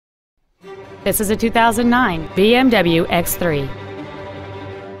This is a 2009 BMW X3.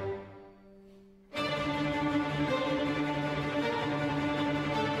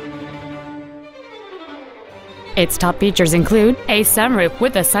 Its top features include a sunroof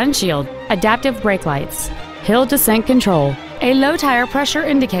with a sun shield, adaptive brake lights, hill descent control, a low tire pressure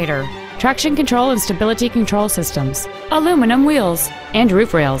indicator, traction control and stability control systems, aluminum wheels, and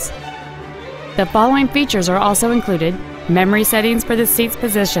roof rails. The following features are also included: memory settings for the seat's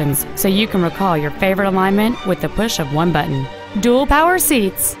positions so you can recall your favorite alignment with the push of one button, dual power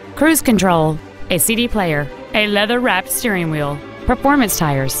seats, cruise control, a CD player, a leather-wrapped steering wheel, performance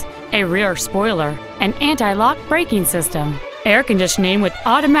tires, a rear spoiler, an anti-lock braking system, air conditioning with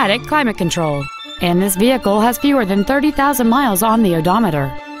automatic climate control, and this vehicle has fewer than 30,000 miles on the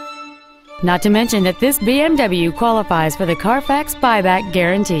odometer. Not to mention that this BMW qualifies for the Carfax buyback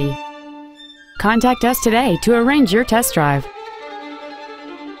guarantee. Contact us today to arrange your test drive.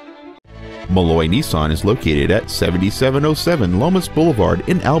 Melloy Nissan is located at 7707 Lomas Boulevard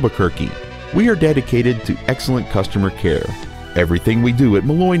in Albuquerque. We are dedicated to excellent customer care. Everything we do at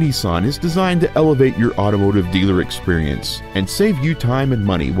Melloy Nissan is designed to elevate your automotive dealer experience and save you time and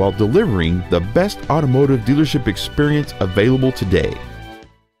money while delivering the best automotive dealership experience available today.